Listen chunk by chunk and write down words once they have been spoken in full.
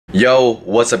Yo,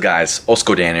 what's up guys?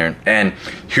 Osco Dan here, and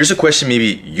here's a question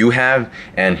maybe you have,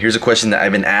 and here's a question that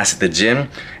I've been asked at the gym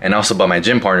and also by my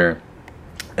gym partner.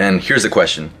 And here's the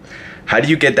question: how do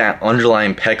you get that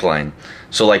underlying pec line?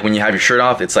 So like when you have your shirt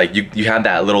off, it's like you have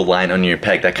that little line under your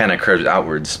pec that kind of curves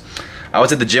outwards. I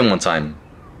was at the gym one time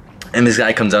and this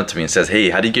guy comes up to me and says,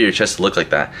 "Hey, how do you get your chest to look like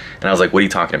that?" And I was like, "What are you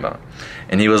talking about?"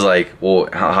 And he was like, "Well,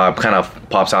 how it kind of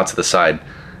pops out to the side."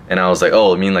 And I was like,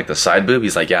 "Oh, you mean like the side boob?"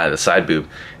 He's like, "Yeah, the side boob."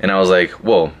 And I was like,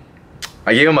 "Whoa."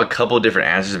 I gave him a couple different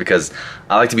answers because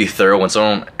I like to be thorough. When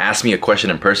someone asks me a question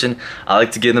in person, I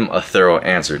like to give them a thorough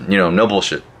answer. You know, no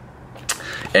bullshit.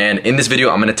 And in this video,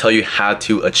 I'm gonna tell you how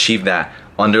to achieve that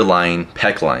underlying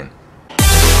pec line.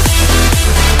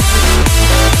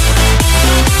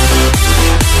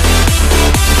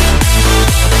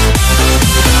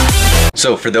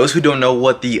 So for those who don't know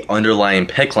what the underlying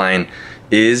pec line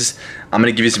is, I'm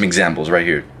gonna give you some examples right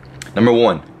here. Number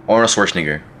one, Arnold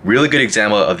Schwarzenegger. Really good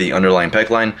example of the underlying pec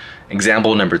line.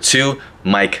 Example number two,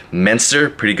 Mike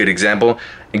Menster. Pretty good example.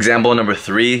 Example number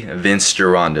three, Vince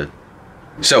Gironda.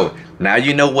 So now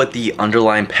you know what the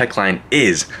underlying pec line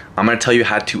is. I'm gonna tell you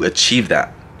how to achieve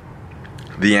that.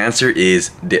 The answer is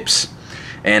dips.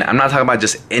 And I'm not talking about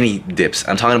just any dips.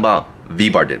 I'm talking about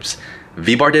V-bar dips.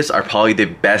 V-bar dips are probably the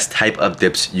best type of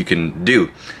dips you can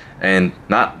do. And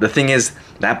the thing is,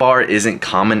 that bar isn't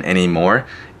common anymore.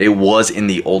 It was in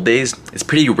the old days. It's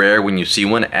pretty rare when you see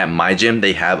one. At my gym,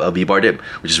 they have a V-bar dip,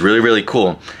 which is really, really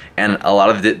cool. And a lot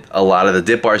of the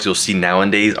dip bars you'll see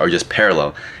nowadays are just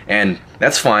parallel. And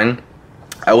that's fine.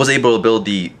 I was able to build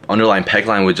the underlying pec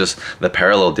line with just the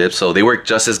parallel dips, so they work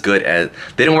just as good as,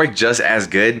 they don't work just as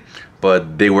good,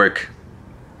 but they work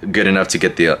good enough to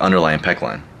get the underlying pec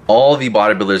line. All the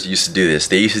bodybuilders used to do this.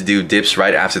 They used to do dips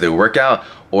right after their workout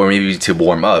or maybe to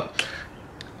warm up.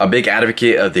 A big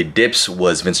advocate of the dips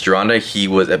was Vince Gironda. He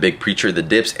was a big preacher of the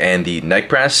dips and the neck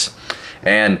press.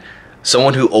 And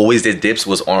someone who always did dips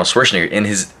was Arnold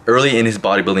Schwarzenegger. Early in his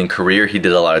bodybuilding career, he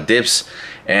did a lot of dips.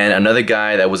 And another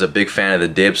guy that was a big fan of the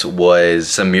dips was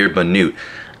Samir Bannout.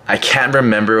 I can't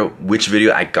remember which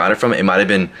video I got it from. It might have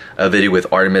been a video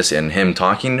with Artemis and him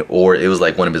talking, or it was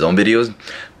like one of his own videos.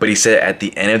 But he said at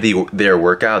the end of their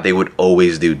workout, they would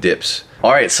always do dips.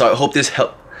 Alright, so I hope this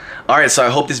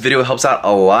video helps out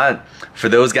a lot. For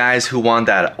those guys who want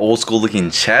that old school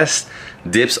looking chest,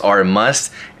 dips are a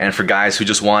must. And for guys who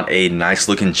just want a nice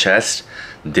looking chest,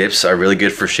 dips are really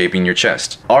good for shaping your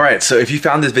chest. Alright, so if you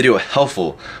found this video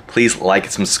helpful, please like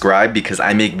and subscribe because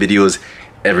I make videos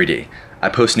every day. I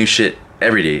post new shit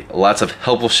every day. Lots of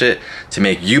helpful shit to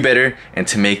make you better and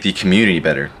to make the community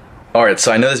better. Alright,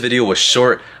 so I know this video was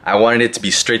short. I wanted it to be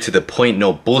straight to the point,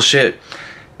 no bullshit.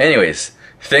 Anyways,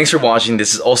 thanks for watching.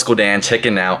 This is Osco Dan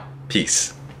checking out.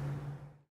 Peace.